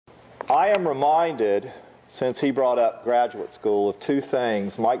I am reminded, since he brought up graduate school, of two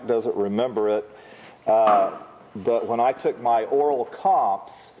things. Mike doesn't remember it, but when I took my oral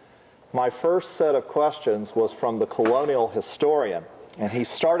comps, my first set of questions was from the colonial historian. And he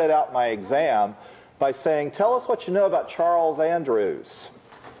started out my exam by saying, tell us what you know about Charles Andrews.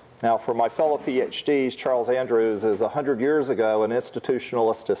 Now, for my fellow PhDs, Charles Andrews is 100 years ago an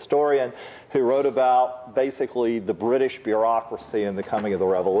institutionalist historian who wrote about basically the British bureaucracy and the coming of the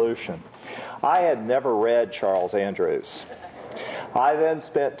Revolution. I had never read Charles Andrews. I then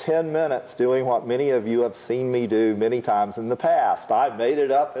spent 10 minutes doing what many of you have seen me do many times in the past. I made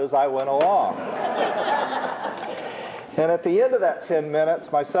it up as I went along. And at the end of that 10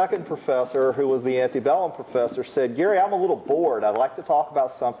 minutes, my second professor, who was the antebellum professor, said, Gary, I'm a little bored. I'd like to talk about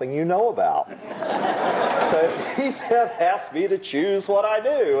something you know about. So he then asked me to choose what I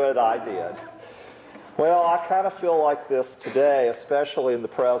knew, and I did. Well, I kind of feel like this today, especially in the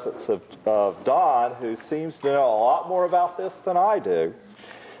presence of Don, who seems to know a lot more about this than I do.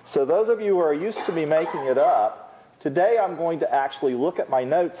 So those of you who are used to me making it up, today I'm going to actually look at my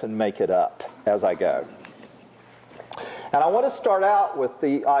notes and make it up as I go. And I want to start out with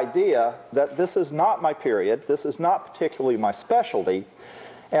the idea that this is not my period, this is not particularly my specialty,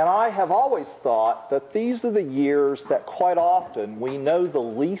 and I have always thought that these are the years that quite often we know the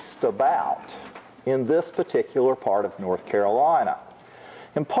least about in this particular part of North Carolina.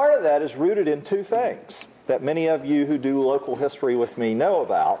 And part of that is rooted in two things that many of you who do local history with me know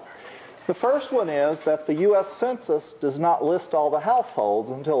about. The first one is that the U.S. Census does not list all the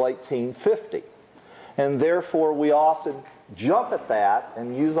households until 1850. And therefore, we often jump at that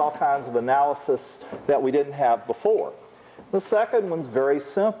and use all kinds of analysis that we didn't have before. The second one's very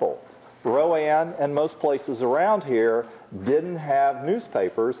simple. Rowan and most places around here didn't have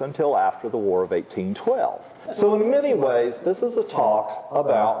newspapers until after the War of 1812. So in many ways, this is a talk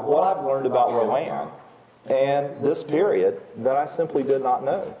about what I've learned about Rowan and this period that I simply did not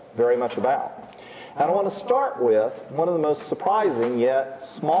know very much about. And I want to start with one of the most surprising yet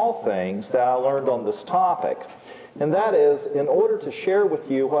small things that I learned on this topic. And that is, in order to share with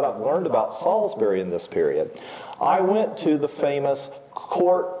you what I've learned about Salisbury in this period, I went to the famous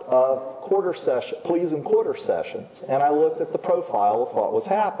pleas and quarter sessions, and I looked at the profile of what was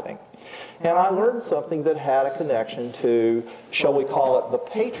happening. And I learned something that had a connection to, shall we call it, the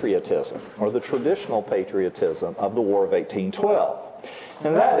patriotism, or the traditional patriotism of the War of 1812.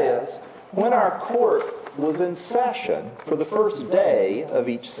 And that is, when our court was in session for the first day of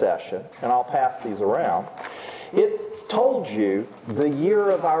each session, and I'll pass these around, it told you the year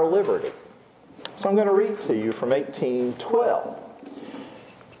of our liberty. So I'm going to read to you from 1812.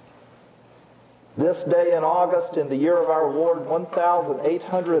 This day in August, in the year of our Lord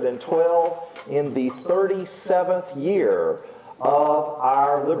 1812, in the 37th year of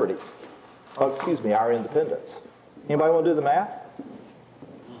our liberty. Our independence. Anybody want to do the math?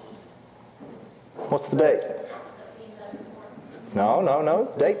 What's the date?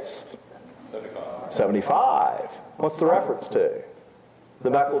 No. Dates? 75. What's the reference to? The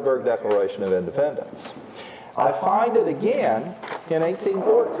Mecklenburg Declaration of Independence. I find it again in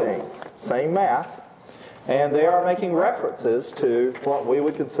 1814. Same math. And they are making references to what we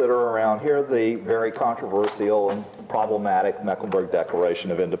would consider around here the very controversial and problematic Mecklenburg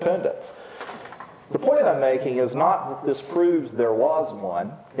Declaration of Independence. The point I'm making is not that this proves there was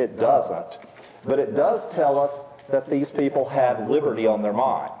one. It doesn't. But it does tell us that these people had liberty on their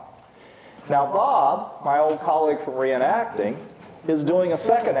mind. Now, Bob, my old colleague from reenacting, is doing a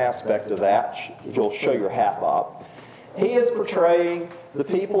second aspect of that. You'll show your hat, Bob. He is portraying the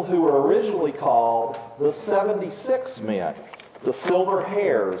people who were originally called the 76 men, the silver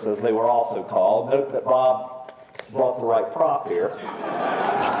hairs, as they were also called. Note that Bob brought the right prop here.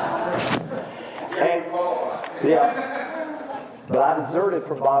 And, yes. But I deserted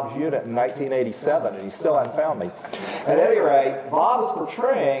from Bob's unit in 1987, and he still hadn't found me. At any rate, Bob is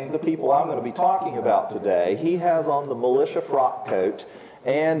portraying the people I'm going to be talking about today. He has on the militia frock coat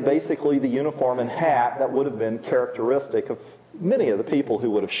and basically the uniform and hat that would have been characteristic of many of the people who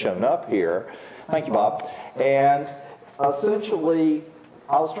would have shown up here. Thank you, Bob. And essentially,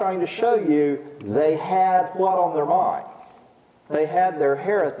 I was trying to show you they had what on their mind? They had their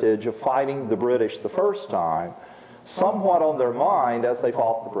heritage of fighting the British the first time somewhat on their mind as they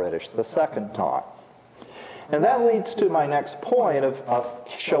fought the British the second time. And that leads to my next point of,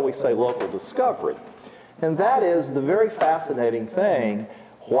 shall we say, local discovery. And that is the very fascinating thing,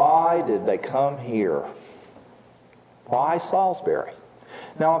 why did they come here? Why Salisbury?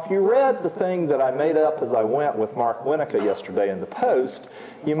 Now, if you read the thing that I made up as I went with Mark Winnicke yesterday in the Post,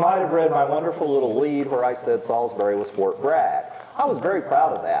 you might have read my wonderful little lead where I said Salisbury was Fort Bragg. I was very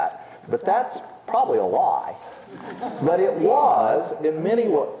proud of that, But that's probably a lie. But it was, in many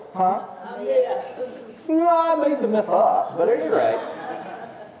ways, huh? No, I made the myth up, but at any rate,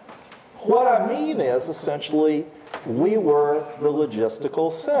 what I mean is essentially we were the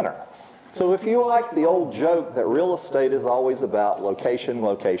logistical center. So if you like the old joke that real estate is always about location,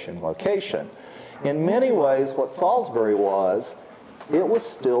 location, location, in many ways what Salisbury was, it was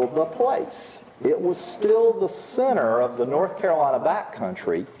still the place. It was still the center of the North Carolina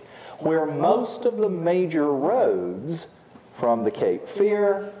backcountry where most of the major roads from the Cape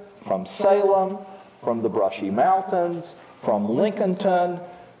Fear, from Salem, from the Brushy Mountains, from Lincolnton,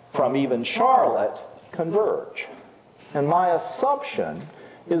 from even Charlotte, converge. And my assumption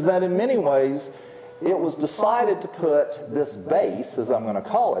is that in many ways it was decided to put this base, as I'm going to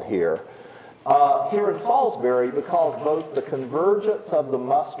call it here in Salisbury because both the convergence of the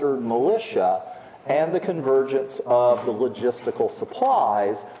mustered militia and the convergence of the logistical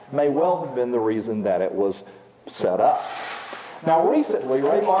supplies may well have been the reason that it was set up. Now recently,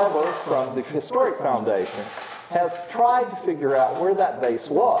 Ray Barber from the Historic Foundation has tried to figure out where that base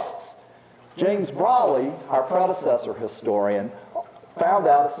was. James Brawley, our predecessor historian, found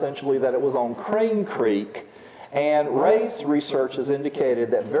out essentially that it was on Crane Creek, and Ray's research has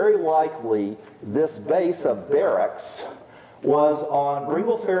indicated that very likely this base of barracks was on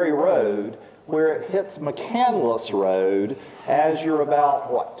Greenville Ferry Road, where it hits McCandless Road as you're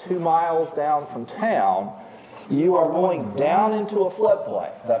about, 2 miles down from town. You are going down into a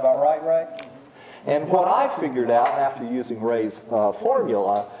floodplain. Is that about right, Ray? And what I figured out after using Ray's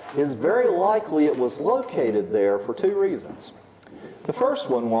formula is very likely it was located there for 2 reasons. The first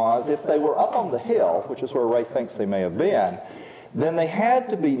one was if they were up on the hill, which is where Ray thinks they may have been, then they had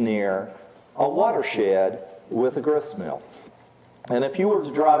to be near a watershed with a grist mill. And if you were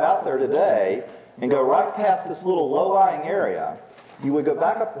to drive out there today and go right past this little low-lying area, you would go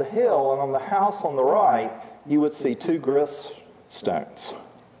back up the hill, and on the house on the right, you would see 2 grist stones.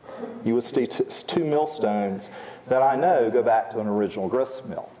 You would see 2 millstones that I know go back to an original grist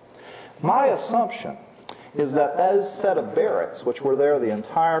mill. My assumption is that those set of barracks, which were there the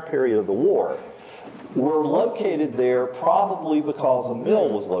entire period of the war, were located there probably because a mill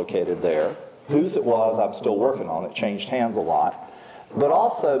was located there. Whose it was, I'm still working on. It changed hands a lot. But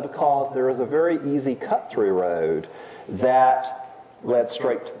also because there is a very easy cut-through road that led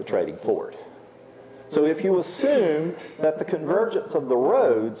straight to the trading ford. So if you assume that the convergence of the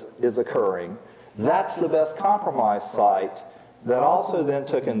roads is occurring, that's the best compromise site. That also then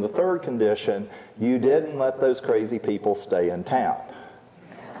took in the third condition, you didn't let those crazy people stay in town.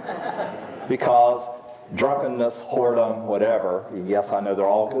 Because drunkenness, whoredom, whatever, yes, I know they're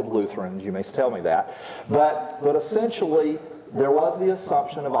all good Lutherans, you may tell me that, but essentially there was the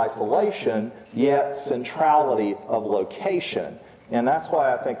assumption of isolation, yet centrality of location. And that's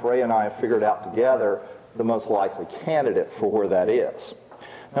why I think Ray and I have figured out together the most likely candidate for where that is.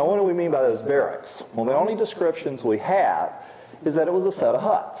 Now, what do we mean by those barracks? Well, the only descriptions we have is that it was a set of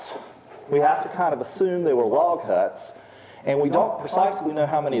huts. We have to kind of assume they were log huts, and we don't precisely know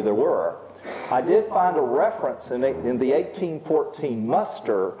how many there were. I did find a reference in the 1814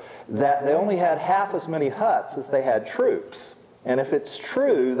 muster that they only had half as many huts as they had troops. And if it's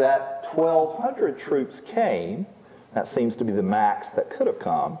true that 1,200 troops came, that seems to be the max that could have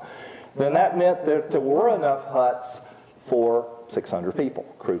come, then that meant that there were enough huts for 600 people,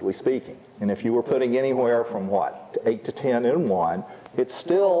 crudely speaking. And if you were putting anywhere from 8 to 10 in one, it's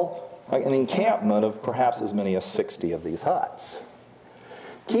still like an encampment of perhaps as many as 60 of these huts.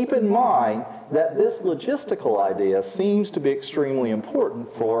 Keep in mind that this logistical idea seems to be extremely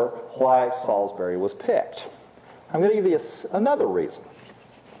important for why Salisbury was picked. I'm going to give you another reason.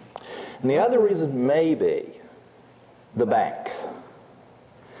 And the other reason may be the bank.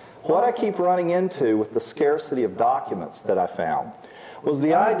 What I keep running into with the scarcity of documents that I found was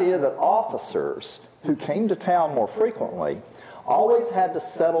the idea that officers who came to town more frequently always had to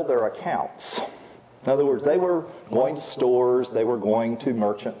settle their accounts. In other words, they were going to stores, they were going to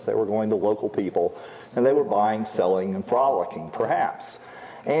merchants, they were going to local people, and they were buying, selling, and frolicking, perhaps.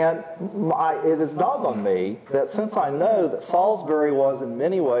 And it has dawned on me that since I know that Salisbury was in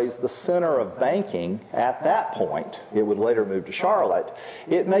many ways the center of banking at that point, it would later move to Charlotte,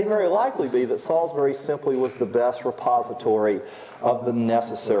 it may very likely be that Salisbury simply was the best repository of the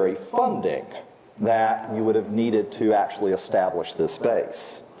necessary funding that you would have needed to actually establish this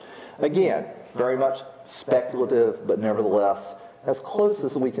base. Again, very much speculative, but nevertheless as close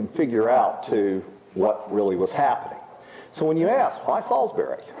as we can figure out to what really was happening. So when you ask, why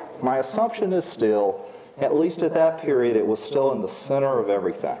Salisbury? My assumption is still, at least at that period, it was still in the center of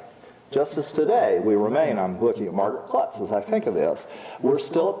everything. just as today we remain, I'm looking at Margaret Klutz as I think of this, we're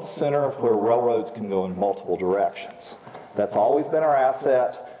still at the center of where railroads can go in multiple directions. That's always been our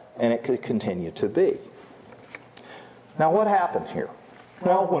asset, and it could continue to be. Now, what happened here?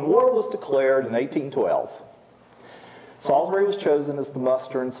 Well, when war was declared in 1812, Salisbury was chosen as the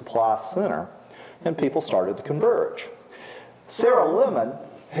muster and supply center, and people started to converge. Sarah Lehman,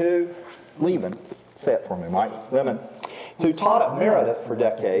 say it for me, Mike, Lehman, who taught at Meredith for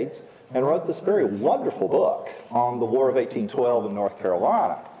decades and wrote this very wonderful book on the War of 1812 in North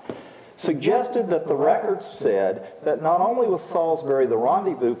Carolina, suggested that the records said that not only was Salisbury the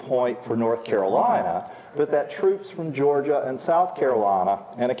rendezvous point for North Carolina, but that troops from Georgia and South Carolina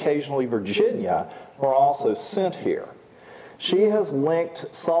and occasionally Virginia were also sent here. She has linked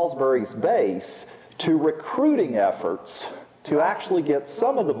Salisbury's base to recruiting efforts to actually get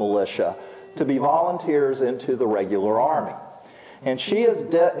some of the militia to be volunteers into the regular army. And she has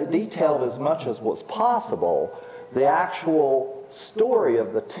detailed as much as was possible the actual story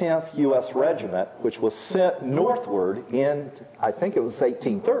of the 10th U.S. Regiment, which was sent northward in, I think it was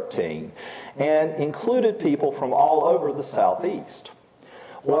 1813, and included people from all over the Southeast.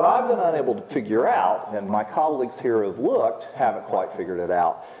 What I've been unable to figure out, and my colleagues here have looked, haven't quite figured it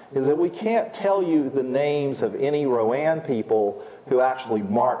out, is that we can't tell you the names of any Rowan people who actually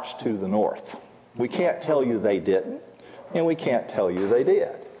marched to the north. We can't tell you they didn't, and we can't tell you they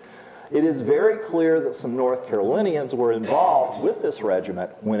did. It is very clear that some North Carolinians were involved with this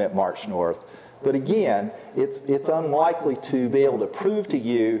regiment when it marched north, but again, it's unlikely to be able to prove to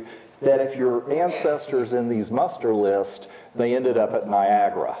you that if your ancestors in these muster lists, they ended up at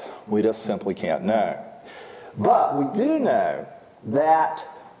Niagara. We just simply can't know. But we do know that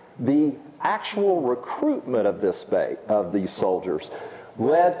the actual recruitment of these soldiers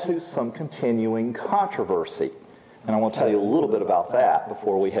led to some continuing controversy. And I want to tell you a little bit about that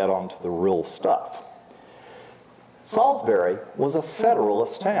before we head on to the real stuff. Salisbury was a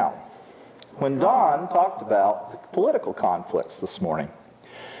Federalist town. When Don talked about the political conflicts this morning,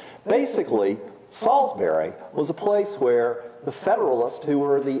 basically, Salisbury was a place where the Federalists, who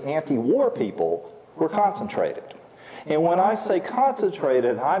were the anti-war people, were concentrated. And when I say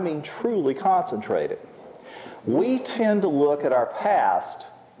concentrated, I mean truly concentrated. We tend to look at our past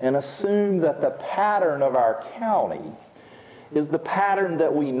and assume that the pattern of our county is the pattern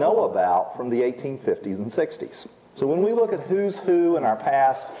that we know about from the 1850s and 60s. So when we look at who's who in our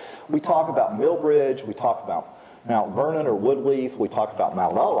past, we talk about Millbridge, we talk about Mount Vernon or Woodleaf, we talk about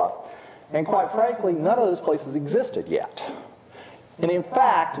Mount Ulla, and quite frankly, none of those places existed yet. And in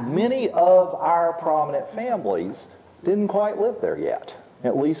fact, many of our prominent families didn't quite live there yet,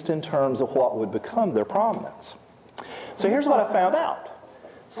 at least in terms of what would become their prominence. So here's what I found out.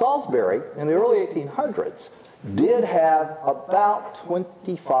 Salisbury, in the early 1800s, did have about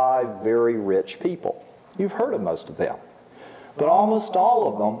 25 very rich people. You've heard of most of them. But almost all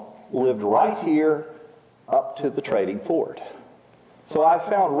of them lived right here up to the trading ford. So I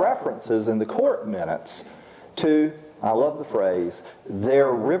found references in the court minutes to, I love the phrase,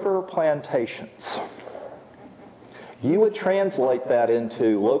 their river plantations. You would translate that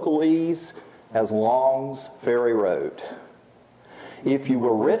into localese as Long's Ferry Road. If you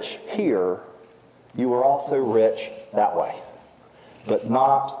were rich here, you were also rich that way, but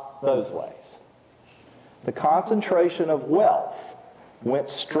not those ways. The concentration of wealth went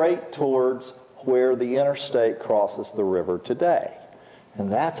straight towards where the interstate crosses the river today.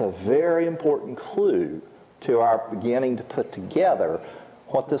 And that's a very important clue to our beginning to put together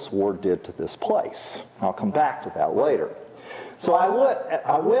what this war did to this place. I'll come back to that later. So I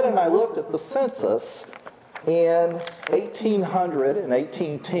went and I looked at the census in 1800 and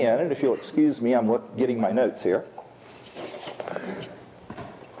 1810, and if you'll excuse me, I'm getting my notes here.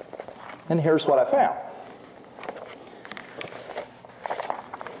 And here's what I found.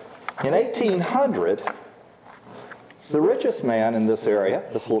 In 1800, the richest man in this area,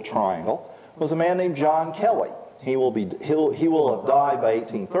 this little triangle, was a man named John Kelly. He will have died by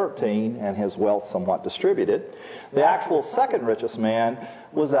 1813 and his wealth somewhat distributed. The actual second richest man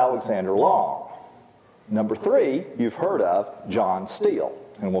was Alexander Long. Number 3, you've heard of, John Steele,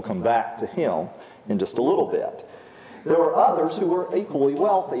 and we'll come back to him in just a little bit. There were others who were equally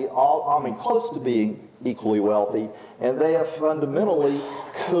wealthy, close to being equally wealthy, and they have fundamentally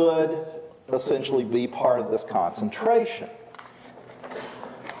could essentially be part of this concentration.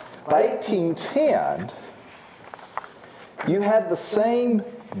 By 1810, you had the same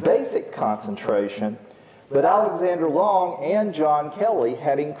basic concentration, but Alexander Long and John Kelly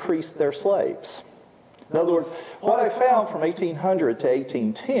had increased their slaves. In other words, what I found from 1800 to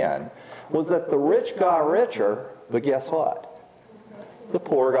 1810 was that the rich got richer, but guess what? the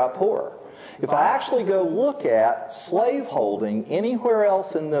poor got poorer. If I actually go look at slaveholding anywhere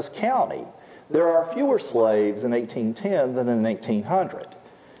else in this county, there are fewer slaves in 1810 than in 1800.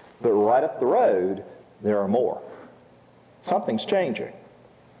 But right up the road, there are more. Something's changing.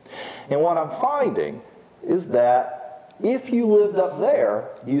 And what I'm finding is that if you lived up there,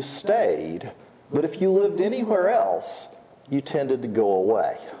 you stayed. But if you lived anywhere else, you tended to go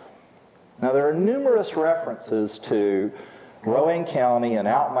away. Now, there are numerous references to Rowan County and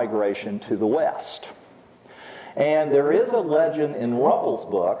outmigration to the west. And there is a legend in Rumpel's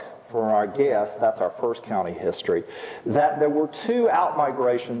book, for our guest, that's our first county history, that there were two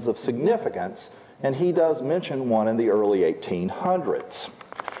outmigrations of significance, and he does mention one in the early 1800s.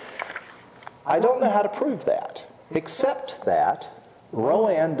 I don't know how to prove that, except that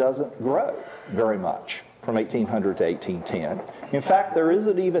Rowan doesn't grow very much from 1800 to 1810. In fact, there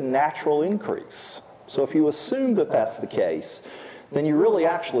isn't even natural increase. So if you assume that that's the case, then you really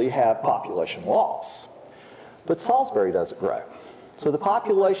actually have population loss. But Salisbury doesn't grow. So the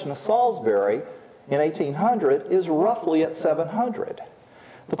population of Salisbury in 1800 is roughly at 700.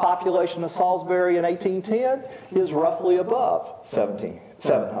 The population of Salisbury in 1810 is roughly above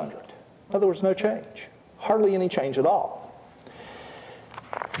 700. In other words, no change. Hardly any change at all.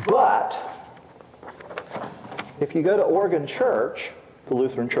 But if you go to Oregon Church, the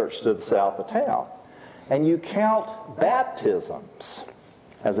Lutheran church to the south of town, and you count baptisms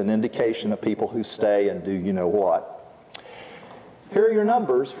as an indication of people who stay and do you know what, here are your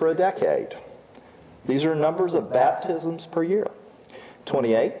numbers for a decade. These are numbers of baptisms per year.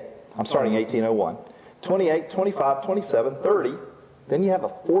 28, I'm starting 1801, 28, 25, 27, 30, then you have a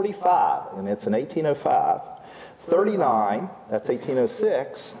 45, and it's in 1805, 39, that's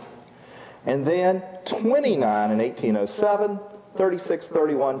 1806, and then 29 in 1807, 36,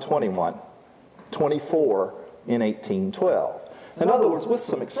 31, 21, 24 in 1812. In other words, with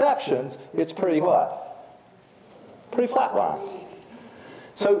some exceptions, it's pretty what? Pretty flat line.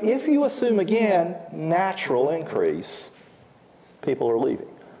 So if you assume, again, natural increase, people are leaving.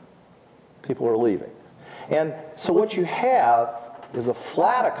 People are leaving. And so what you have is a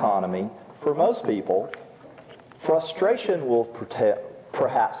flat economy for most people. Frustration will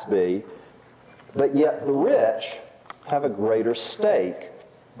perhaps be, but yet the rich have a greater stake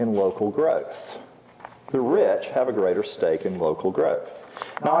in local growth. The rich have a greater stake in local growth.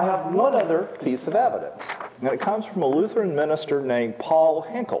 Now, I have one other piece of evidence, and it comes from a Lutheran minister named Paul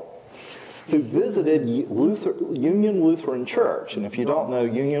Hinkle, who visited Union Lutheran Church. And if you don't know,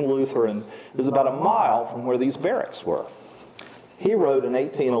 Union Lutheran is about a mile from where these barracks were. He wrote in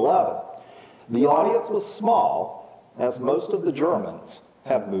 1811, "The audience was small, as most of the Germans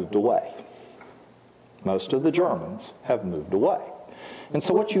have moved away." Most of the Germans have moved away. And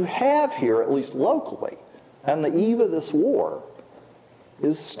so what you have here, at least locally, on the eve of this war,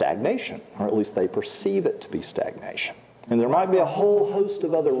 is stagnation, or at least they perceive it to be stagnation. And there might be a whole host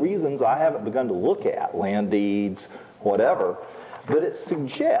of other reasons I haven't begun to look at, land deeds, whatever, but it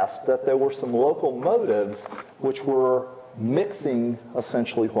suggests that there were some local motives which were mixing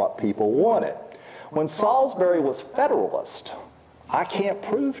essentially what people wanted. When Salisbury was Federalist, I can't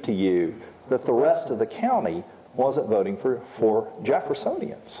prove to you that the rest of the county wasn't voting for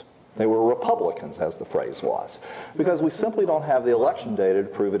Jeffersonians. They were Republicans, as the phrase was, because we simply don't have the election data to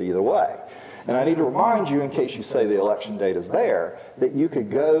prove it either way. And I need to remind you, in case you say the election data is there, that you could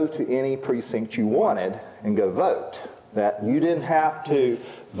go to any precinct you wanted and go vote. That you didn't have to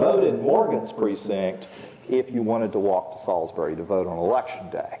vote in Morgan's precinct if you wanted to walk to Salisbury to vote on election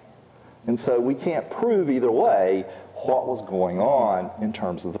day. And so we can't prove either way what was going on in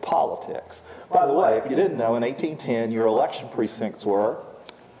terms of the politics. By the way, if you didn't know, in 1810, your election precincts were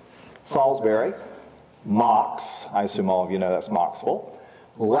Salisbury, Mox, I assume all of you know that's Moxville,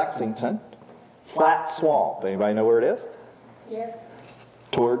 Lexington, Flat Swamp. Anybody know where it is? Yes.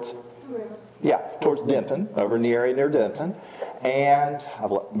 Towards Denton, over in the area near Denton. And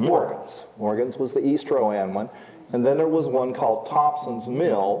Morgan's. Morgan's was the East Rowan one. And then there was one called Thompson's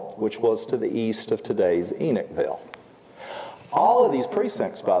Mill, which was to the east of today's Enochville. All of these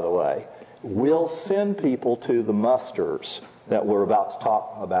precincts, by the way, will send people to the musters that we're about to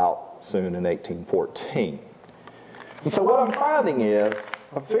talk about soon in 1814. And so what I'm finding is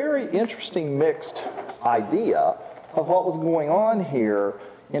a very interesting mixed idea of what was going on here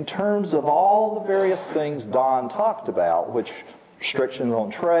in terms of all the various things Don talked about, which restrictions on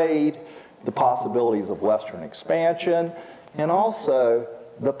trade, the possibilities of Western expansion, and also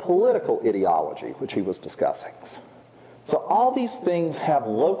the political ideology, which he was discussing. So all these things have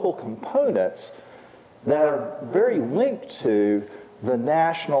local components that are very linked to the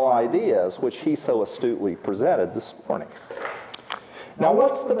national ideas which he so astutely presented this morning. Now,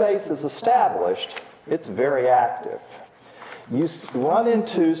 once the base is established, it's very active. You run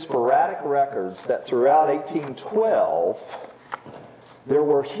into sporadic records that throughout 1812, there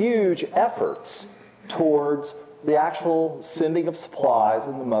were huge efforts towards the actual sending of supplies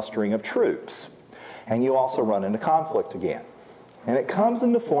and the mustering of troops. And you also run into conflict again. And it comes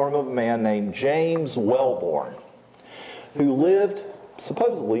in the form of a man named James Wellborn, who lived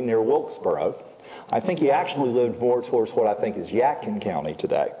supposedly near Wilkesboro. I think he actually lived more towards what I think is Yadkin County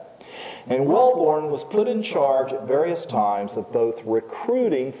today. And Wellborn was put in charge at various times of both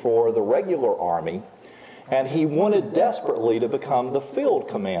recruiting for the regular army, and he wanted desperately to become the field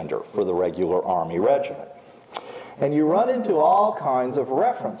commander for the regular army regiment. And you run into all kinds of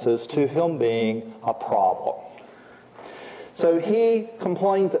references to him being a problem. So he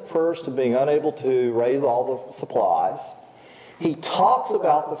complains at first of being unable to raise all the supplies. He talks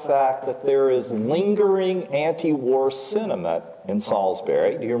about the fact that there is lingering anti-war sentiment in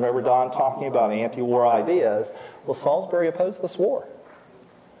Salisbury. Do you remember Don talking about anti-war ideas? Well, Salisbury opposed this war.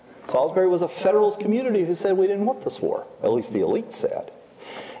 Salisbury was a Federalist community who said we didn't want this war. At least the elite said.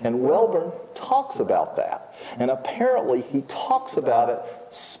 And Wellborn talks about that. And apparently he talks about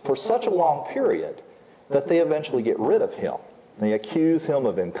it for such a long period that they eventually get rid of him. They accuse him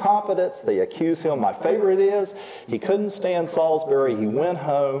of incompetence. They accuse him, my favorite is, he couldn't stand Salisbury. He went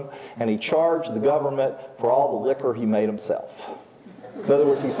home and he charged the government for all the liquor he made himself. In other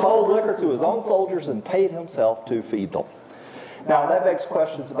words, he sold liquor to his own soldiers and paid himself to feed them. Now, that begs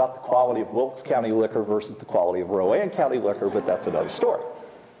questions about the quality of Wilkes County liquor versus the quality of Rowan County liquor, but that's another story.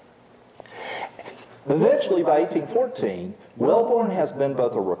 Eventually, by 1814, Wellborn has been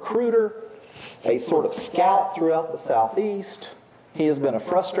both a recruiter, a sort of scout throughout the Southeast. He has been a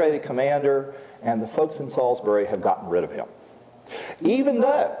frustrated commander, and the folks in Salisbury have gotten rid of him. Even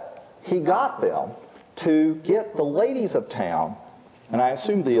though he got them to get the ladies of town, and I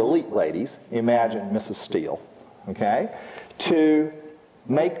assume the elite ladies, imagine Mrs. Steele, okay, to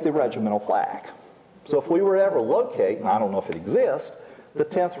make the regimental flag. So if we were to ever locate, and I don't know if it exists, the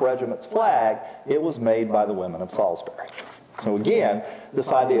 10th Regiment's flag, it was made by the women of Salisbury. So again, this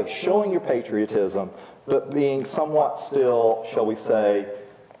idea of showing your patriotism, but being somewhat still, shall we say,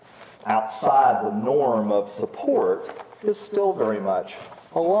 outside the norm of support, is still very much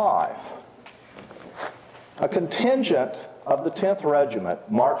alive. A contingent of the 10th Regiment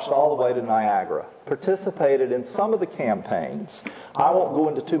marched all the way to Niagara, participated in some of the campaigns. I won't go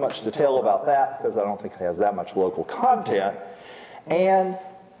into too much detail about that because I don't think it has that much local content. And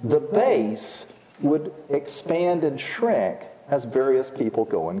the base would expand and shrink as various people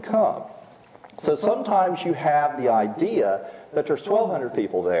go and come. So sometimes you have the idea that there's 1,200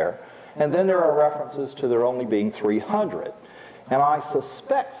 people there, and then there are references to there only being 300. And I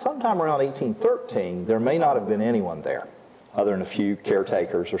suspect sometime around 1813, there may not have been anyone there, other than a few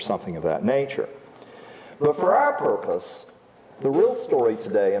caretakers or something of that nature. But for our purpose, the real story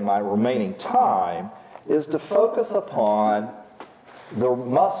today in my remaining time is to focus upon the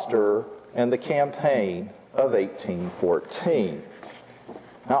muster and the campaign of 1814.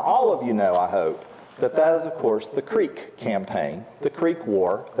 Now, all of you know, I hope, that is, of course, the Creek campaign, the Creek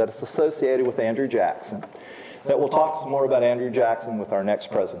War, that is associated with Andrew Jackson. That we'll talk some more about Andrew Jackson with our next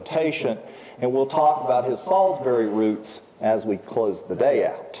presentation, and we'll talk about his Salisbury roots as we close the day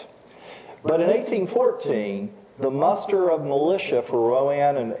out. But in 1814, the muster of militia for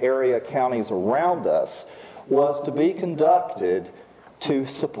Rowan and area counties around us was to be conducted to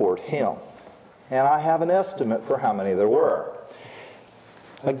support him. And I have an estimate for how many there were.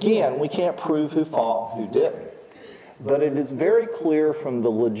 Again, we can't prove who fought and who didn't. But it is very clear from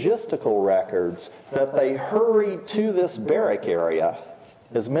the logistical records that they hurried to this barrack area,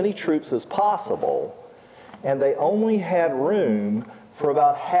 as many troops as possible, and they only had room for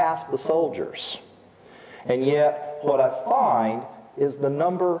about half the soldiers. And yet, what I find is the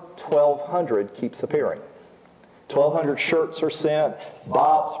number 1,200 keeps appearing. 1,200 shirts are sent.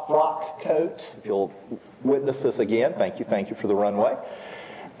 Bob's frock coat, if you'll witness this again, thank you for the runway.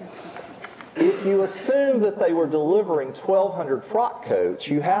 If you assume that they were delivering 1,200 frock coats,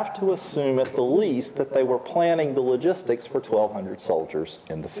 you have to assume at the least that they were planning the logistics for 1,200 soldiers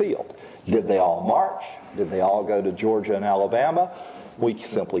in the field. Did they all march? Did they all go to Georgia and Alabama? We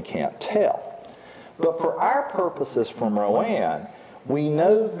simply can't tell. But for our purposes from Rowan, we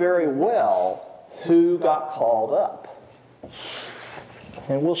know very well who got called up.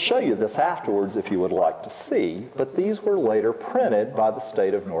 And we'll show you this afterwards if you would like to see, but these were later printed by the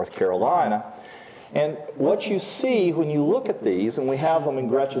state of North Carolina. And what you see when you look at these, and we have them in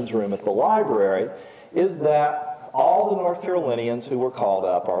Gretchen's room at the library, is that all the North Carolinians who were called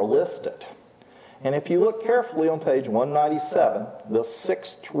up are listed. And if you look carefully on page 197, the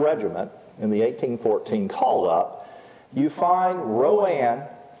 6th Regiment in the 1814 call-up, you find Rowan,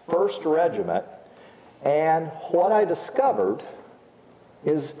 1st Regiment, and what I discovered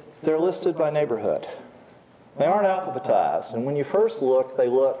is they're listed by neighborhood. They aren't alphabetized, and when you first look, they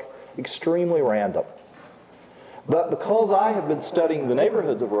look extremely random. But because I have been studying the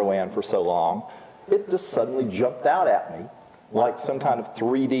neighborhoods of Rowan for so long, it just suddenly jumped out at me like some kind of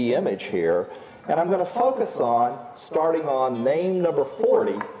 3D image here. And I'm going to focus on, starting on name number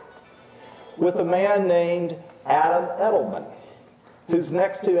 40, with a man named Adam Edelman, who's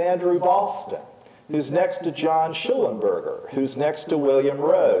next to Andrew Boston, who's next to John Schillenberger, who's next to William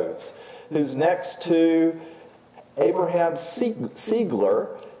Rose, who's next to Abraham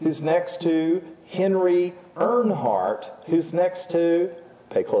Siegler, who's next to Henry Earnhardt, who's next to,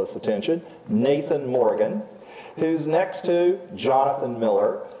 pay close attention, Nathan Morgan, who's next to Jonathan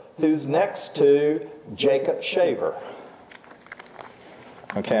Miller, who's next to Jacob Shaver.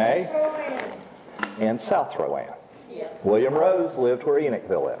 Okay? And South Rowan. Yeah. William Rose lived where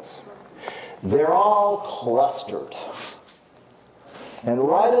Enochville is. They're all clustered. And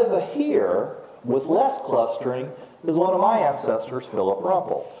right over here, with less clustering, is one of my ancestors, Philip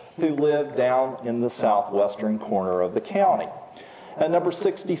Rumpel, who lived down in the southwestern corner of the county. At number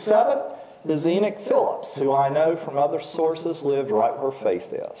 67 is Enoch Phillips, who I know from other sources lived right where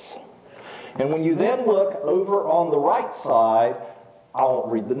Faith is. And when you then look over on the right side, I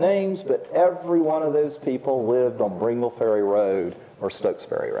won't read the names, but every one of those people lived on Bringle Ferry Road or Stokes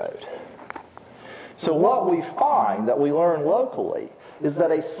Ferry Road. So what we find that we learn locally is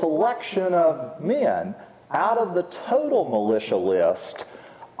that a selection of men out of the total militia list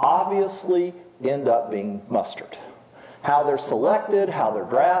obviously end up being mustered. How they're selected, how they're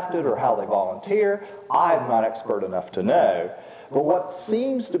drafted, or how they volunteer, I'm not expert enough to know. But what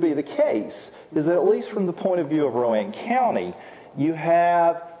seems to be the case is that, at least from the point of view of Rowan County, you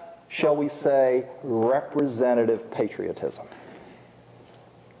have, shall we say, representative patriotism.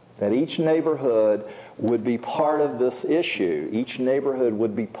 That each neighborhood would be part of this issue. Each neighborhood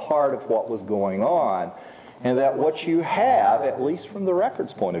would be part of what was going on. And that what you have, at least from the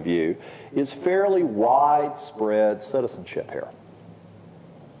record's point of view, is fairly widespread citizenship here.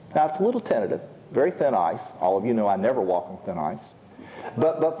 Now, it's a little tentative, very thin ice. All of you know I never walk on thin ice.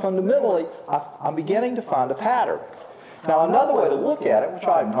 But fundamentally, I'm beginning to find a pattern. Now, another way to look at it, which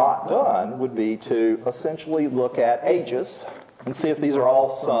I've not done, would be to essentially look at ages and see if these are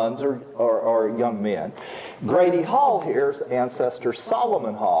all sons or young men. Grady Hall here's ancestor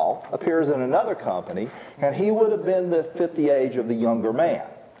Solomon Hall appears in another company, and he would have been the 50 age of the younger man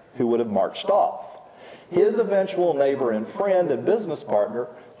who would have marched off. His eventual neighbor and friend and business partner,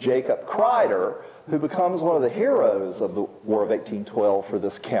 Jacob Kreider, who becomes one of the heroes of the War of 1812 for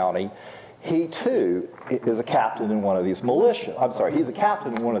this county, he too is a captain in one of these militia. He's a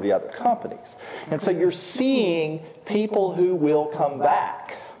captain in one of the other companies. And so you're seeing people who will come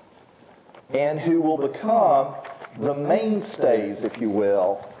back and who will become the mainstays, if you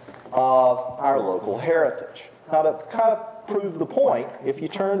will, of our local heritage. Now, to kind of prove the point, if you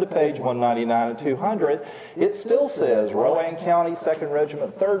turn to page 199 and 200, it still says Rowan County, 2nd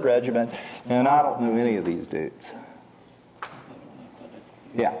Regiment, 3rd Regiment, and I don't know any of these dudes.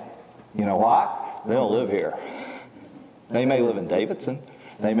 Yeah. You know why? They don't live here. They may live in Davidson.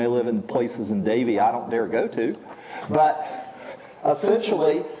 They may live in places in Davie I don't dare go to. But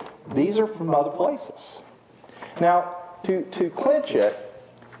essentially, these are from other places. Now, to clinch it,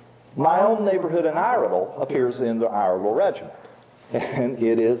 my own neighborhood in Iredell appears in the Iredell Regiment. And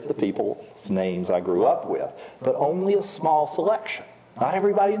it is the people's names I grew up with. But only a small selection. Not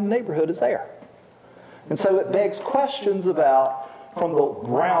everybody in the neighborhood is there. And so it begs questions about, from the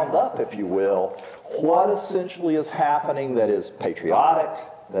ground up, if you will, what essentially is happening that is patriotic,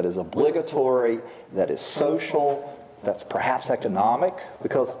 that is obligatory, that is social, that's perhaps economic,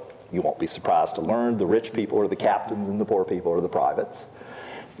 because you won't be surprised to learn the rich people are the captains and the poor people are the privates.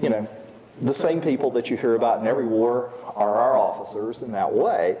 You know, the same people that you hear about in every war are our officers in that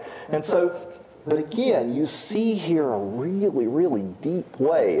way. And so, but again, you see here a really, really deep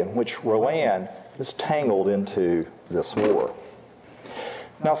way in which Rowan is tangled into this war.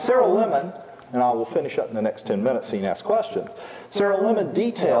 Now, Sarah Lemon, and I will finish up in the next 10 minutes so you can ask questions. Sarah Lemon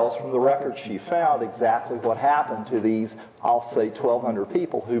details from the record she found exactly what happened to these, I'll say, 1,200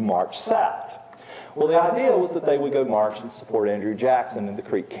 people who marched south. Well, the idea was that they would go march and support Andrew Jackson in the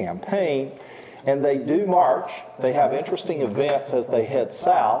Creek campaign, and they do march. They have interesting events as they head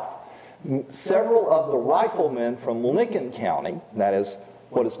south. Several of the riflemen from Lincoln County, that is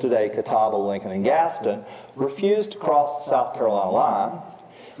what is today Catawba, Lincoln, and Gaston, refused to cross the South Carolina line.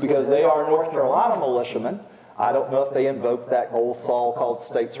 because they are North Carolina militiamen. I don't know if they invoked that old saw called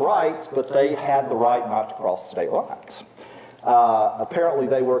states' rights, but they had the right not to cross state lines. Apparently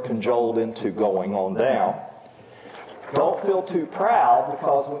they were cajoled into going on down. Don't feel too proud,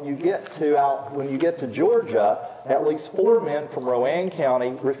 because when you get to Georgia, at least 4 men from Rowan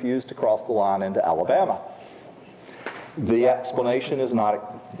County refused to cross the line into Alabama. The explanation is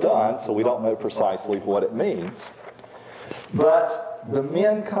not done, so we don't know precisely what it means. But the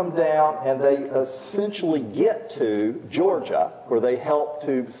men come down and they essentially get to Georgia, where they help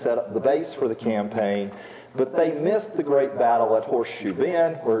to set up the base for the campaign, but they miss the great battle at Horseshoe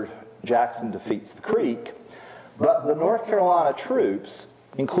Bend, where Jackson defeats the Creek. But the North Carolina troops,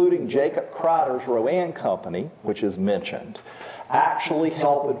 including Jacob Crowder's Rowan Company, which is mentioned, actually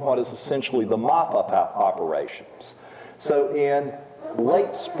help in what is essentially the mop-up operations. So in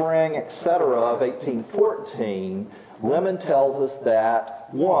late spring, etc., of 1814, Lemon tells us that,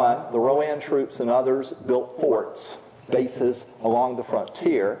 one, the Rowan troops and others built forts, bases along the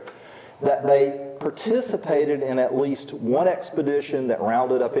frontier, that they participated in at least one expedition that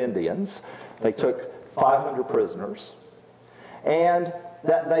rounded up Indians. They took 500 prisoners, and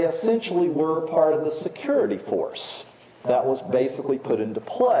that they essentially were part of the security force that was basically put into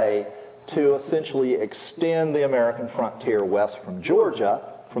play to essentially extend the American frontier west from Georgia,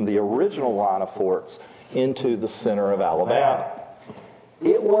 from the original line of forts, into the center of Alabama.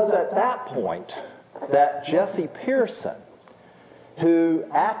 It was at that point that Jesse Pearson, who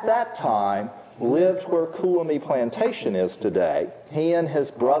at that time lived where Coolamy Plantation is today, he and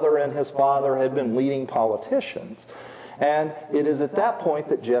his brother and his father had been leading politicians. And it is at that point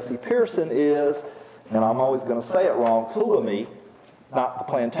that Jesse Pearson is, and I'm always going to say it wrong, Coolamy, not the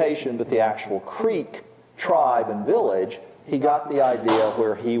plantation, but the actual Creek tribe and village, he got the idea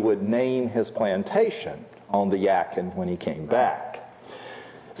where he would name his plantation on the Yadkin when he came back.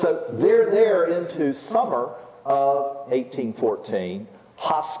 So they're there into summer of 1814.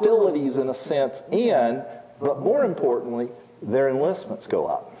 Hostilities, in a sense, end, but more importantly, their enlistments go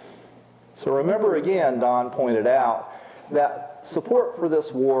up. So remember again, Don pointed out that support for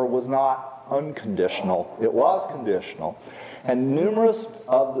this war was not unconditional. It was conditional. And numerous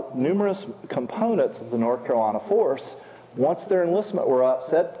components of the North Carolina force, once their enlistment were up,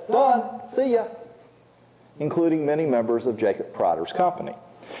 said, done, see ya, including many members of Jacob Crowder's company.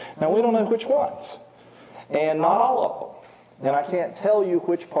 Now, we don't know which ones, and not all of them. And I can't tell you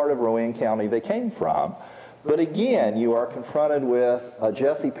which part of Rowan County they came from, but again, you are confronted with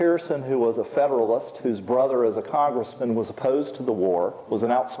Jesse Pearson, who was a Federalist, whose brother as a congressman was opposed to the war, was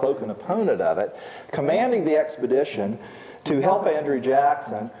an outspoken opponent of it, commanding the expedition to help Andrew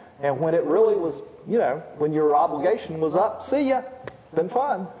Jackson, and when it really was, when your obligation was up, see ya, been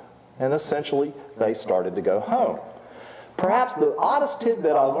fun. And essentially, they started to go home. Perhaps the oddest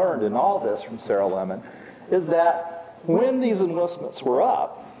tidbit I learned in all this from Sarah Lemon is that when these enlistments were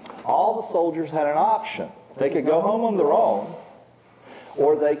up, all the soldiers had an option. They could go home on their own,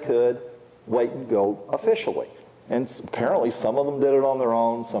 or they could wait and go officially. And apparently some of them did it on their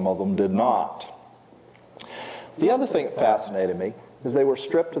own, some of them did not. The other thing that fascinated me is they were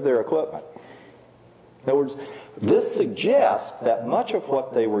stripped of their equipment. In other words, this suggests that much of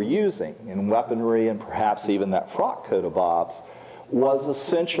what they were using in weaponry, and perhaps even that frock coat of Bob's, was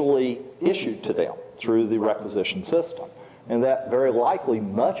essentially issued to them through the requisition system. And that very likely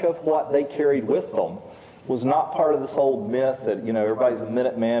much of what they carried with them was not part of this old myth that, everybody's a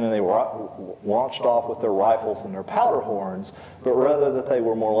Minuteman and they were launched off with their rifles and their powder horns, but rather that they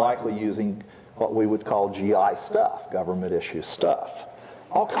were more likely using what we would call GI stuff, government issue stuff.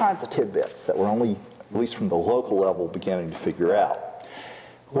 All kinds of tidbits that were only, at least from the local level, beginning to figure out.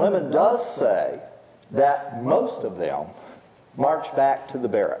 Lemon does say that most of them march back to the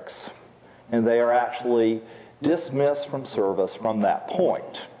barracks, and they are actually dismissed from service from that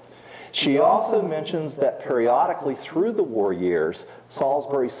point. She also mentions that periodically through the war years,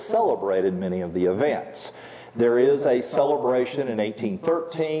 Salisbury celebrated many of the events. There is a celebration in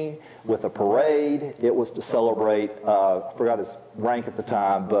 1813 with a parade. It was to celebrate, I forgot his rank at the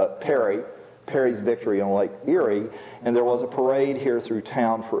time, but Perry's victory on Lake Erie, and there was a parade here through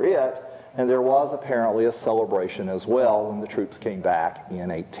town for it, and there was apparently a celebration as well when the troops came back in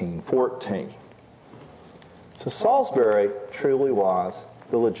 1814. So Salisbury truly was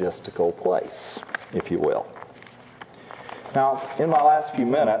the logistical place, if you will. Now, in my last few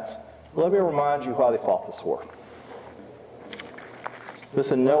minutes, let me remind you why they fought this war.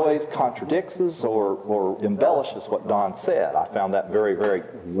 This in no ways contradicts or embellishes what Don said. I found that very, very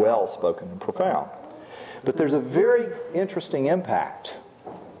well spoken and profound. But there's a very interesting impact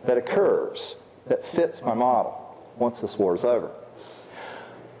that occurs that fits my model once this war is over.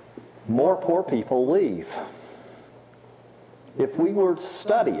 more poor people leave. If we were to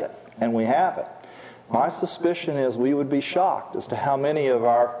study it, and we haven't, my suspicion is we would be shocked as to how many of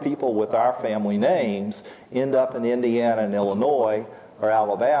our people with our family names end up in Indiana and Illinois or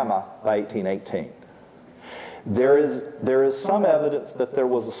Alabama by 1818. There is some evidence that there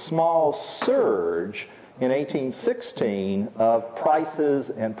was a small surge in 1816 of prices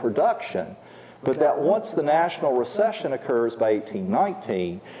and production, but that once the national recession occurs by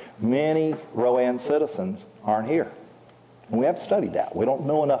 1819, many Rowan citizens aren't here. And we haven't studied that. We don't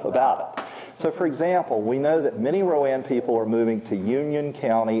know enough about it. So, for example, we know that many Rowan people are moving to Union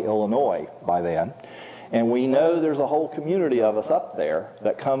County, Illinois by then, and we know there's a whole community of us up there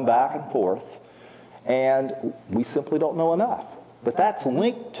that come back and forth, and we simply don't know enough. But that's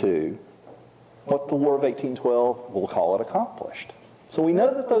linked to what the War of 1812, we'll call it, accomplished. So we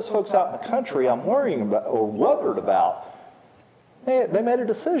know that those folks out in the country I'm worrying about or wondered about, they made a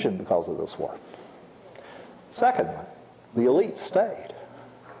decision because of this war. Second one, the elite stayed.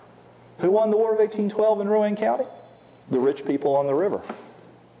 Who won the War of 1812 in Rowan County? The rich people on the river.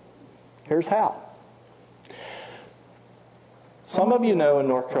 Here's how. Some of you know in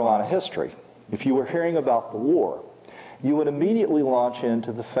North Carolina history, if you were hearing about the war, you would immediately launch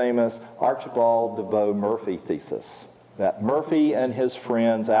into the famous Archibald DeVoe Murphy thesis, that Murphy and his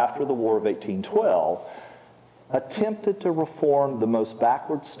friends after the War of 1812 attempted to reform the most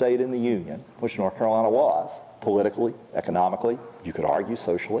backward state in the Union, which North Carolina was, politically, economically, you could argue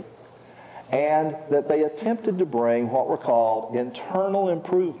socially, and that they attempted to bring what were called internal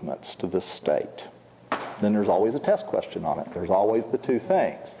improvements to this state. Then there's always a test question on it. There's always the two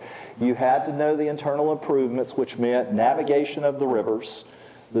things. You had to know the internal improvements, which meant navigation of the rivers,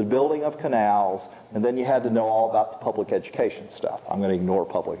 the building of canals, and then you had to know all about the public education stuff. I'm going to ignore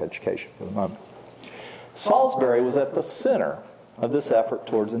public education for the moment. Salisbury was at the center of this effort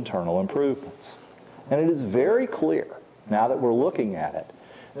towards internal improvements. And it is very clear, now that we're looking at it,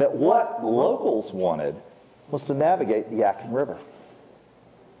 that what locals wanted was to navigate the Yadkin River.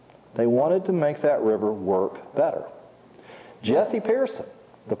 They wanted to make that river work better. Jesse Pearson,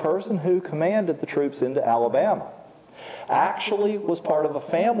 the person who commanded the troops into Alabama, actually was part of a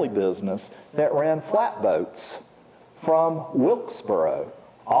family business that ran flatboats from Wilkesboro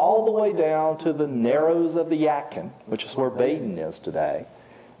all the way down to the narrows of the Yadkin, which is where Baden is today.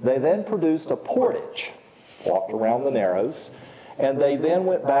 They then produced a portage, walked around the narrows, and they then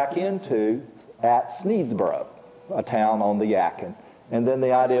went back into at Sneedsboro, a town on the Yadkin. And then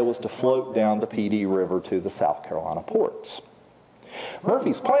the idea was to float down the PD River to the South Carolina ports.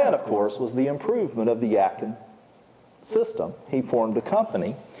 Murphy's plan, of course, was the improvement of the Yadkin system. He formed a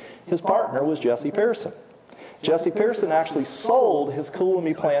company. His partner was Jesse Pearson. Jesse Pearson actually sold his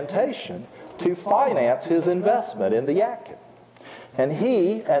Coolamy plantation to finance his investment in the Yadkin. And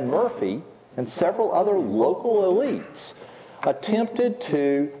he and Murphy and several other local elites attempted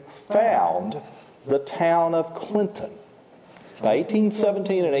to found the town of Clinton. By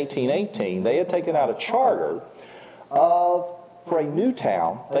 1817 and 1818, they had taken out a charter for a new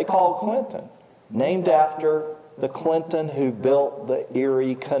town they called Clinton, named after the Clinton who built the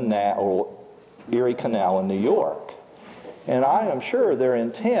Erie Canal in New York. And I am sure their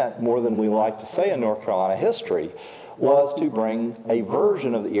intent, more than we like to say in North Carolina history, was to bring a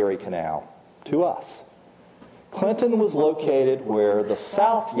version of the Erie Canal to us. Clinton was located where the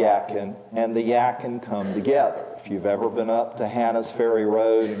South Yadkin and the Yadkin come together. If you've ever been up to Hannah's Ferry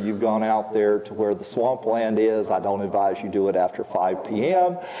Road and you've gone out there to where the swampland is, I don't advise you do it after 5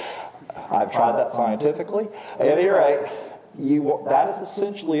 p.m. I've tried that scientifically. At any rate, that is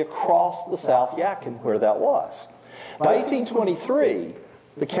essentially across the South Yadkin where that was. By 1823,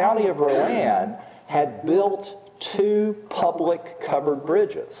 the county of Rowan had built 2 public covered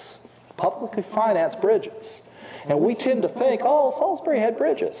bridges, publicly financed bridges. And we tend to think, oh, Salisbury had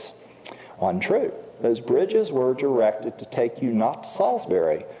bridges. Untrue. Those bridges were directed to take you not to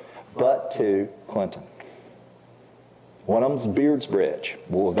Salisbury, but to Clinton. One of them's Beard's Bridge.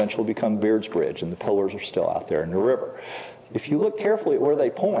 Will eventually become Beard's Bridge, and the pillars are still out there in the river. If you look carefully at where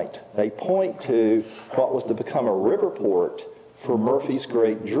they point to what was to become a river port for Murphy's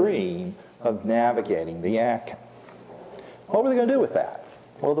great dream of navigating the Yadkin. What were they going to do with that?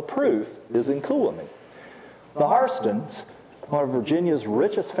 Well, the proof is in Coolamy. The Harstons, one of Virginia's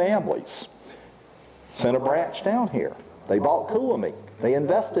richest families, sent a branch down here. They bought Coolamy. They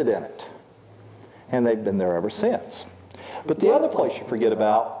invested in it. And they've been there ever since. But the other place you forget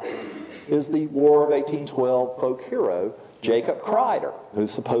about is the War of 1812 folk hero, Jacob Crider, who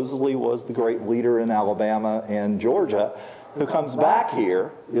supposedly was the great leader in Alabama and Georgia who comes back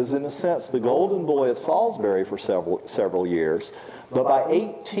here, is in a sense the golden boy of Salisbury for several years. But by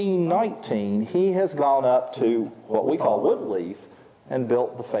 1819, he has gone up to what we call Woodleaf and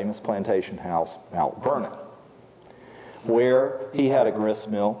built the famous plantation house, Mount Vernon, where he had a grist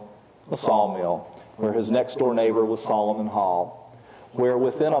mill, a sawmill, where his next door neighbor was Solomon Hall, where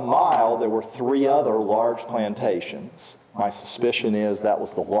within a mile there were 3 other large plantations. My suspicion is that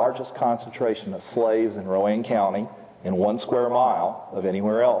was the largest concentration of slaves in Rowan County in 1 square mile of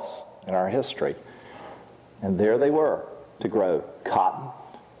anywhere else in our history. And there they were to grow cotton,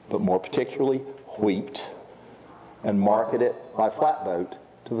 but more particularly wheat, and market it by flatboat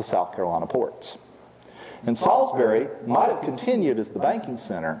to the South Carolina ports. And Salisbury might have continued as the banking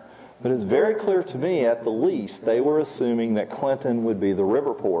center, but it's very clear to me, at the least, they were assuming that Clinton would be the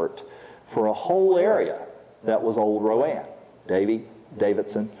river port for a whole area that was old Rowan, Davie,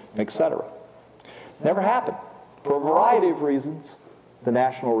 Davidson, etc. Never happened for a variety of reasons. The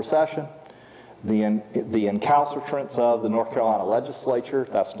national recession, the incalcitrance of the North Carolina legislature.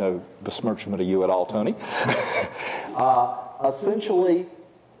 That's no besmirchment of you at all, Tony. Essentially,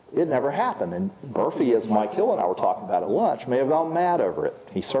 it never happened. And Murphy, as Mike Hill and I were talking about at lunch, may have gone mad over it.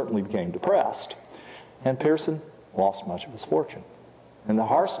 He certainly became depressed. And Pearson lost much of his fortune. And the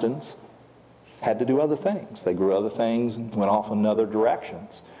Harstons had to do other things. They grew other things and went off in other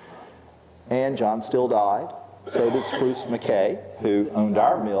directions. And John Still died. So did Spruce McKay, who owned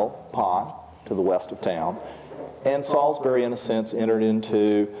our mill pond to the west of town. And Salisbury, in a sense, entered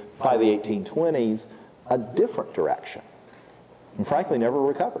into, by the 1820s, a different direction. And frankly, never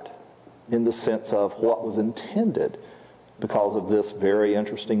recovered in the sense of what was intended because of this very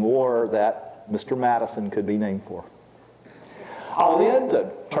interesting war that Mr. Madison could be named for. I'll end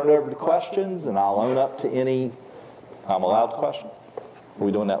to turn it over to questions, and I'll own up to any I'm allowed to question. Are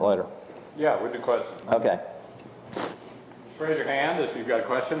we doing that later? Yeah, we'll do questions. Okay. Just raise your hand if you've got a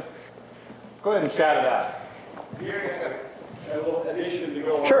question. Go ahead and shout it out. Here, I got a little addition to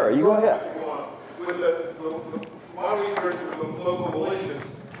go on. Sure, you go ahead. With my research of the local militias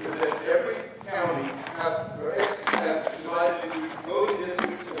is that every county has divided into voting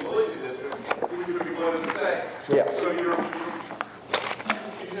districts and militia districts, which would be one and the same. Yes. So you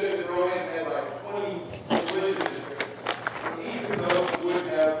said that Rowan had like 20 militia districts. Each of those would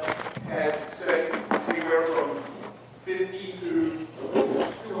have had, say, anywhere from 50 to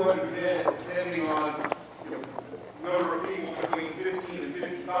 200 men, depending on number of people between 15 and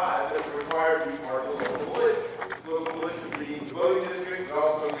 55 that were required to be part of the local militia. Local militia being the voting district, but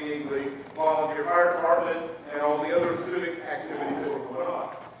also being the volunteer fire department and all the other civic activities that were going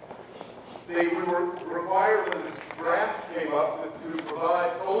on. They were required when this draft came up to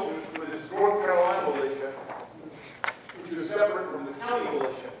provide soldiers for this North Carolina militia, which was separate from this county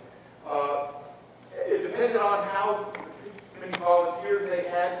militia. It depended on how many volunteers they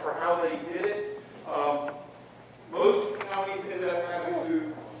had for how they did it. Most counties ended up having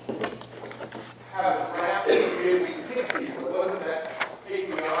to have a draft to be able to pick people. It wasn't that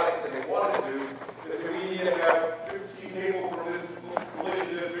patriotic that they wanted to do. We needed to have 15 people from this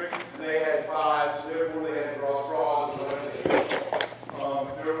militia district, and they had 5, so therefore they had to draw straws and whatever they did.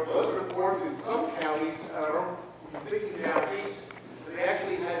 There was reports in some counties, I'm thinking down east, that they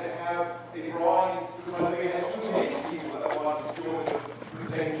actually had to have a drawing because they had too many people that wanted to join the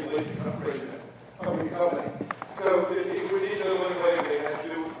same militia company. So it would need to go in way they had to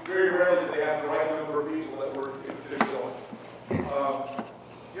do. Very rarely did they have the right number of people that were interested in going.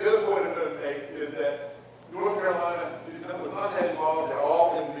 The other point I'm going to make is that North Carolina was not that involved at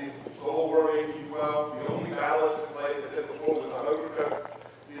all in the whole War of 1812. The only battle that took place, I said before, was on Ocracoke.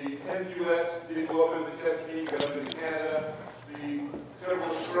 The 10th U.S. did go up into Chesapeake, go up into Canada. The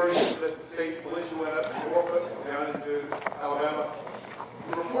several excursions that the state militia went up to Norfolk, down into Alabama.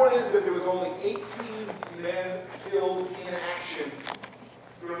 The report is that there was only 18 men killed in action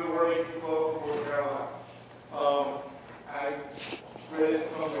during the War of 1812 in North Carolina. I read it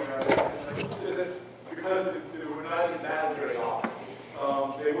somewhere. Because they were not in battle very often.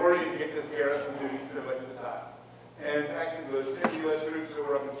 They were in this garrison duty so much of the time. And actually the 10 U.S. troops that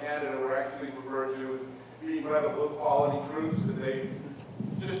were up in Canada were actually referred to as being rather low quality troops, that they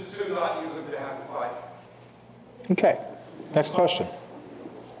just as soon not use them to have to fight. Okay. Next question.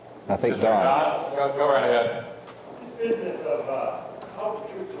 I think Yes, Don. Go right ahead. This business of how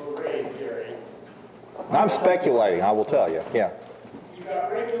the troops were raised, Gary. I'm speculating, I will tell you. Yeah. You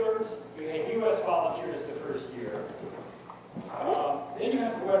got regulars, you had U.S. volunteers the first year. Then you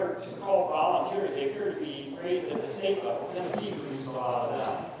have what are just called volunteers. They appear to be raised at the state level. Tennessee produced a lot of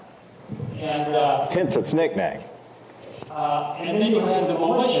them. And Hence its nickname. then you had the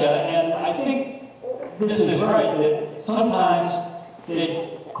militia, and I think this is right, that sometimes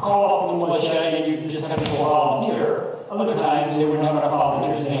they call off the militia and you just have to go volunteer. Other times they wouldn't have enough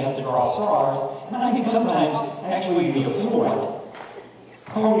volunteers and they have to draw stars. And I think sometimes actually the affluent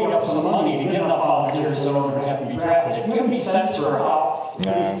pony up some money to get enough volunteers in order to have to be drafted. You have any sense for how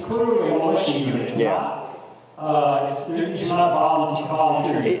it's clearly a militia unit. It's not. These are not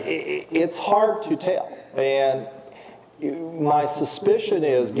volunteers. It's hard to tell. And my suspicion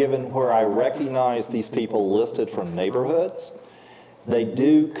is, given where I recognize these people listed from neighborhoods, they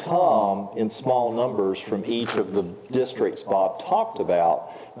do come in small numbers from each of the districts Bob talked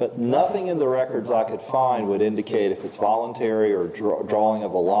about, but nothing in the records I could find would indicate if it's voluntary or drawing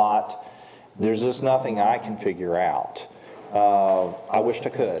of a lot. There's just nothing I can figure out. I wished I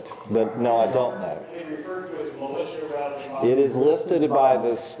could, but no, I don't know. They refer to as militia rather than It is listed by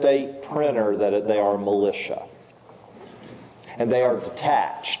the state printer that they are militia. And they are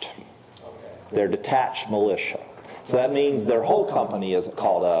detached. They're detached militia. So that means their whole company isn't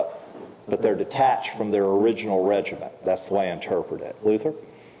called up, but they're detached from their original regiment. That's the way I interpret it. Luther?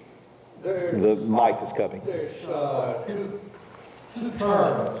 The mic is coming. There's two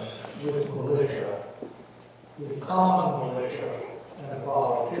terms with militia: the common militia and the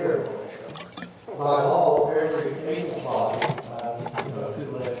volunteer militia. By law, every able body,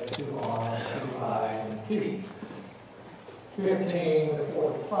 two legs, two arms, two eyes, and teeth, 15 to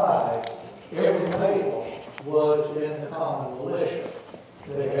 45, every male was in the common militia.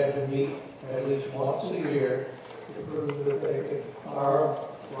 They had to meet at least once a year to prove that they could fire a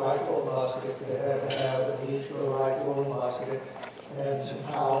rifle and musket. They had to have at least a rifle and musket and some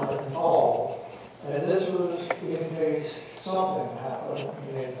powder involved. And this was in case something happened,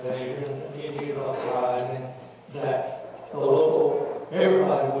 an invasion, an Indian uprising, that the local,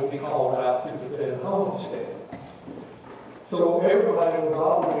 everybody would be called out to defend the homestead. So everybody was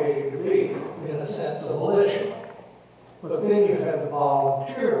obligated to be, in a sense, a militia. But then you have the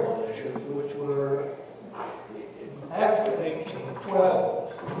volunteer militias, which were after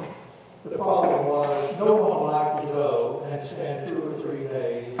 1812. The problem was no one liked to go and spend 2 or 3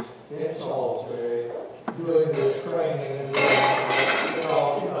 days in Salisbury doing this training and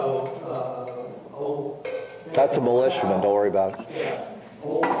old. That's a militiaman, don't worry about it. Yeah,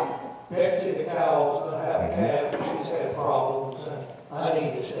 old Betsy the cow's going to have a calf and she's had problems and I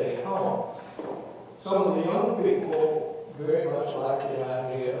need to stay at home. Some of the young people very much liked the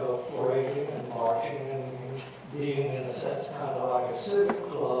idea of parading and marching and being, in a sense, kind of like a civic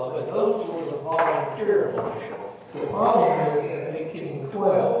club, and those were the volunteer militia. The problem is, in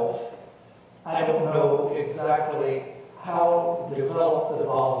 1812, I don't know exactly how developed the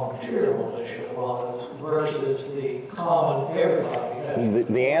volunteer militia was versus the common everybody.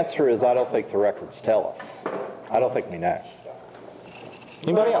 The answer is I don't think the records tell us. I don't think we know.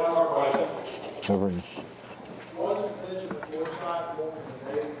 Anybody else? One more question. Over in- Wasn't mentioned the foresight more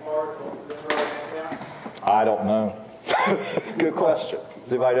in the Navy part of the right now? I don't know. Good question.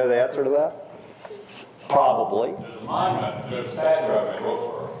 Does anybody know the answer to that? Probably. There's a monument, there's a statue of him in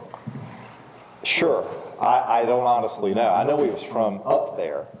Wilkesboro. Sure. I don't honestly know. I know he was from up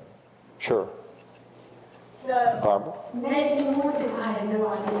there. Sure. Barbara? Nathan Morgan, I had no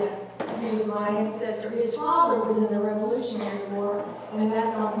idea. He was my ancestor. His father was in the Revolutionary War, and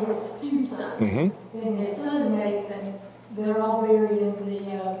that's on his 2 sons. Mm-hmm. And his son, Nathan, they're all buried in the...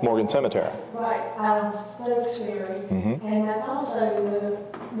 Morgan Cemetery. Right, out on Stokes Ferry. Mm-hmm. And that's also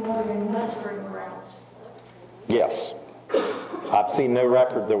the Morgan mustering grounds. Yes. I've seen no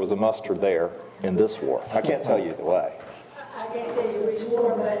record there was a muster there in this war. I can't tell you either way. I can't tell you which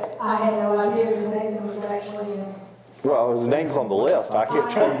war, but I had no idea that Nathan was actually in... Well, his name's on the list. I can't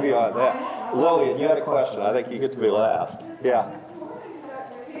tell you beyond that. Lillian, you had a question. I think you get to be last. Yeah.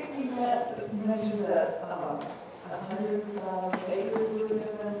 You mentioned that 100 acres were given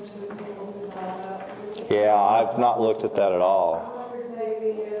to people who signed up. Yeah, I've not looked at that at all. I wondered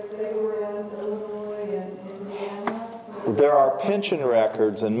maybe if they were in Illinois and Indiana. There are pension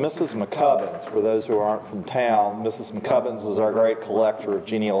records, and Mrs. McCubbins, for those who aren't from town, Mrs. McCubbins was our great collector of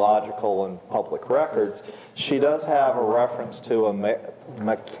genealogical and public records. She does have a reference to a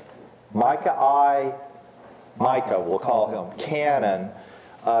Micah, we'll call him, Cannon,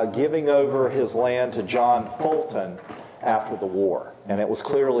 giving over his land to John Fulton after the war. And it was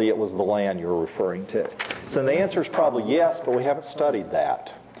the land you're referring to. So the answer is probably yes, but we haven't studied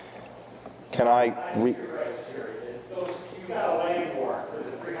that. Can I You got a land warrant for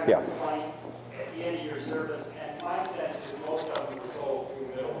the 320 at the end of your service, and my sense is most of them were sold through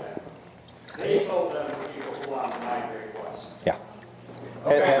middlemen. They sold them to people who want to migrate west. Yeah.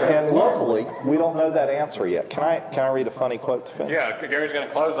 And locally, we don't know that answer yet. Can I read a funny quote to finish? Yeah, Gary's going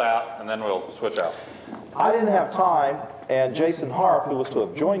to close out, and then we'll switch out. I didn't have time, and Jason Harp, who was to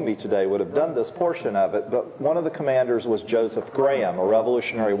have joined me today, would have done this portion of it, but one of the commanders was Joseph Graham, a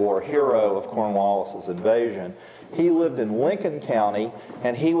Revolutionary War hero of Cornwallis's invasion. He lived in Lincoln County,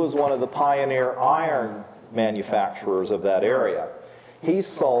 and he was one of the pioneer iron manufacturers of that area. He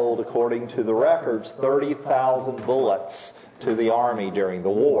sold, according to the records, 30,000 bullets to the Army during the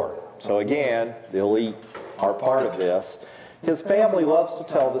war. So again, the elite are part of this. His family loves to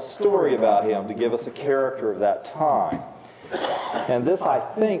tell this story about him to give us a character of that time. And this, I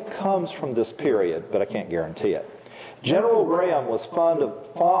think, comes from this period, but I can't guarantee it. General Graham was fond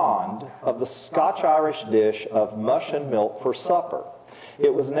of the Scotch-Irish dish of mush and milk for supper.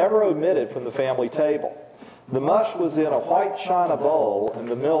 It was never omitted from the family table. The mush was in a white china bowl and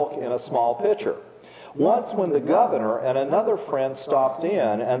the milk in a small pitcher. Once when the governor and another friend stopped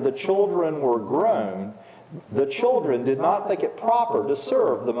in and the children were grown, the children did not think it proper to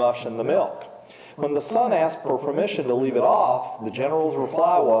serve the mush and the milk. When the son asked for permission to leave it off, the general's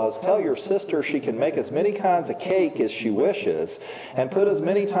reply was, "Tell your sister she can make as many kinds of cake as she wishes and put as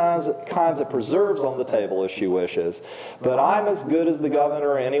many kinds of preserves on the table as she wishes, but I'm as good as the governor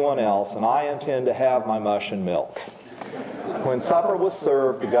or anyone else, and I intend to have my mush and milk." When supper was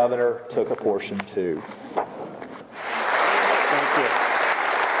served, the governor took a portion too.